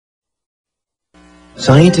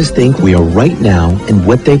Scientists think we are right now in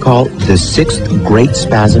what they call the sixth great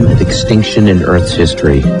spasm of extinction in Earth's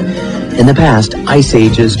history. In the past, ice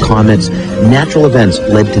ages, comets, natural events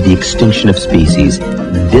led to the extinction of species.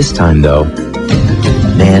 This time, though,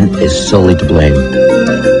 man is solely to blame. We're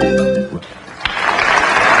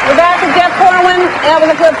back with Jeff Corwin. That was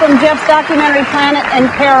a clip from Jeff's documentary, Planet and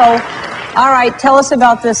Peril. All right, tell us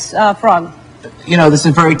about this frog. You know, this is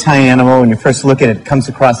a very tiny animal. When you first look at it, it comes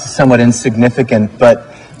across as somewhat insignificant.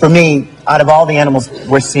 But for me, out of all the animals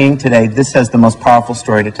we're seeing today, this has the most powerful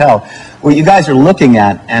story to tell. What you guys are looking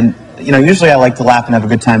at, and you know, usually I like to laugh and have a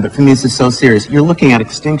good time, but for me this is so serious. You're looking at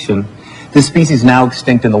extinction. This species is now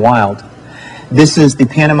extinct in the wild. This is the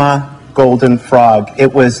Panama golden frog.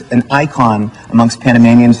 It was an icon amongst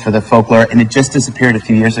Panamanians for the folklore, and it just disappeared a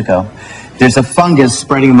few years ago. There's a fungus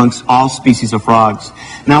spreading amongst all species of frogs.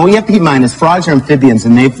 Now, what you have to keep in mind is frogs are amphibians,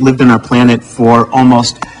 and they've lived on our planet for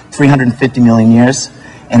almost 350 million years.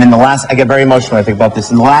 And in the last, I get very emotional when I think about this,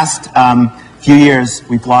 in the last few years,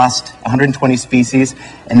 we've lost 120 species.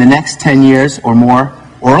 In the next 10 years or more,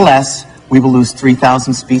 or less, we will lose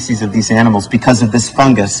 3,000 species of these animals because of this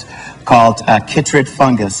fungus called chytrid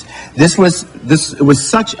fungus. It was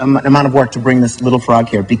such an amount of work to bring this little frog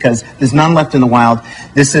here because there's none left in the wild.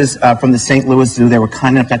 This is from the St. Louis Zoo. They were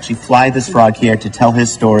kind enough to actually fly this frog here to tell his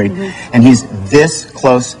story, and he's this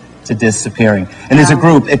close to disappearing. And there's a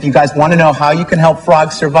group, if you guys want to know how you can help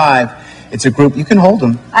frogs survive, it's a group, you can hold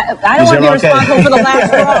them. I don't want to be responsible for the last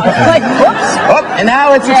frog. Like, whoops. Oh, and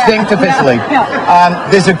now it's extinct officially.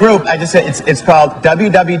 There's a group, I just said, it's called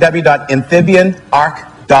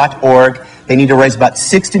www.amphibianarc.org. They need to raise about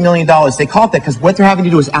 $60 million. They call it that because what they're having to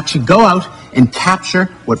do is actually go out and capture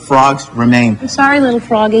what frogs remain. I'm sorry, little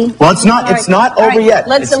froggy. Well, it's not over yet.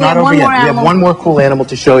 Let's It's not over yet. We have one more cool animal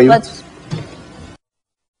to show you.